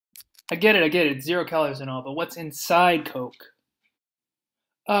I get it, 0 calories and all, but what's inside Coke?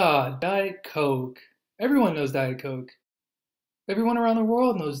 Ah, Diet Coke. Everyone knows Diet Coke. Everyone around the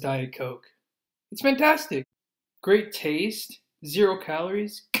world knows Diet Coke. It's fantastic. Great taste, 0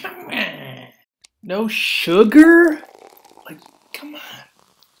 calories. Come on. No sugar? Like, come on.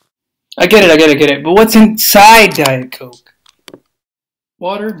 I get it. But what's inside Diet Coke?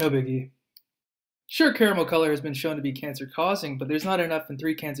 Water, no biggie. Sure, caramel color has been shown to be cancer causing, but there's not enough in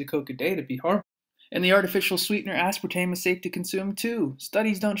 3 cans of Coke a day to be harmful. And the artificial sweetener aspartame is safe to consume too.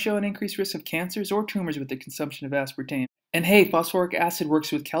 Studies don't show an increased risk of cancers or tumors with the consumption of aspartame. And hey, phosphoric acid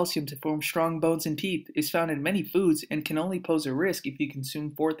works with calcium to form strong bones and teeth, is found in many foods, and can only pose a risk if you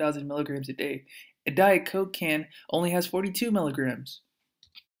consume 4,000 milligrams a day. A Diet Coke can only has 42 milligrams.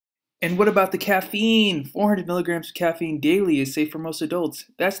 And what about the caffeine? 400 milligrams of caffeine daily is safe for most adults.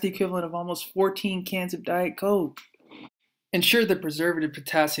 That's the equivalent of almost 14 cans of Diet Coke. And sure, the preservative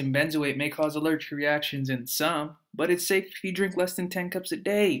potassium benzoate may cause allergic reactions in some, but it's safe if you drink less than 10 cups a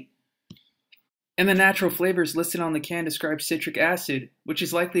day. And the natural flavors listed on the can describe citric acid, which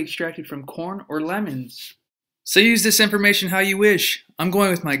is likely extracted from corn or lemons. So use this information how you wish. I'm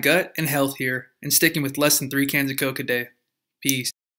going with my gut and health here, and sticking with less than 3 cans of Coke a day. Peace.